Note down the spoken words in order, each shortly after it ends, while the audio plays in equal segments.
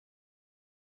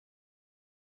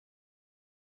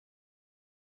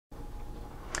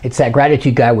It's that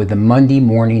gratitude guy with the Monday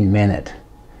morning minute.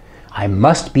 I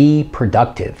must be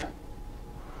productive.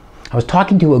 I was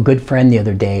talking to a good friend the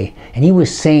other day, and he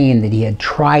was saying that he had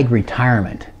tried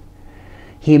retirement.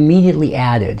 He immediately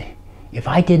added, if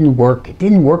I didn't work, it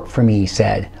didn't work for me, he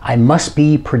said. I must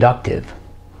be productive.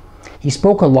 He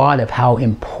spoke a lot of how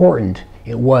important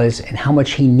it was and how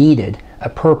much he needed a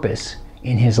purpose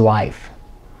in his life.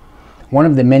 One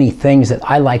of the many things that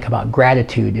I like about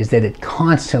gratitude is that it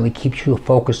constantly keeps you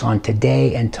focused on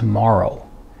today and tomorrow.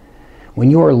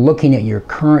 When you are looking at your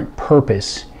current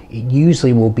purpose, it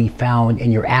usually will be found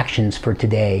in your actions for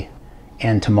today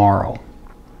and tomorrow.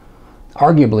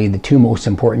 Arguably, the two most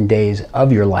important days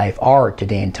of your life are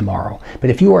today and tomorrow. But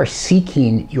if you are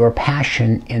seeking your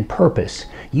passion and purpose,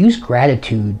 use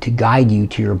gratitude to guide you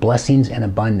to your blessings and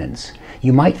abundance.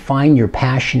 You might find your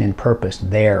passion and purpose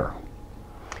there.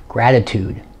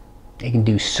 Gratitude, it can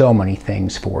do so many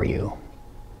things for you.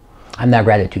 I'm that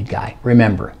gratitude guy.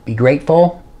 Remember, be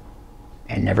grateful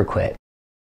and never quit.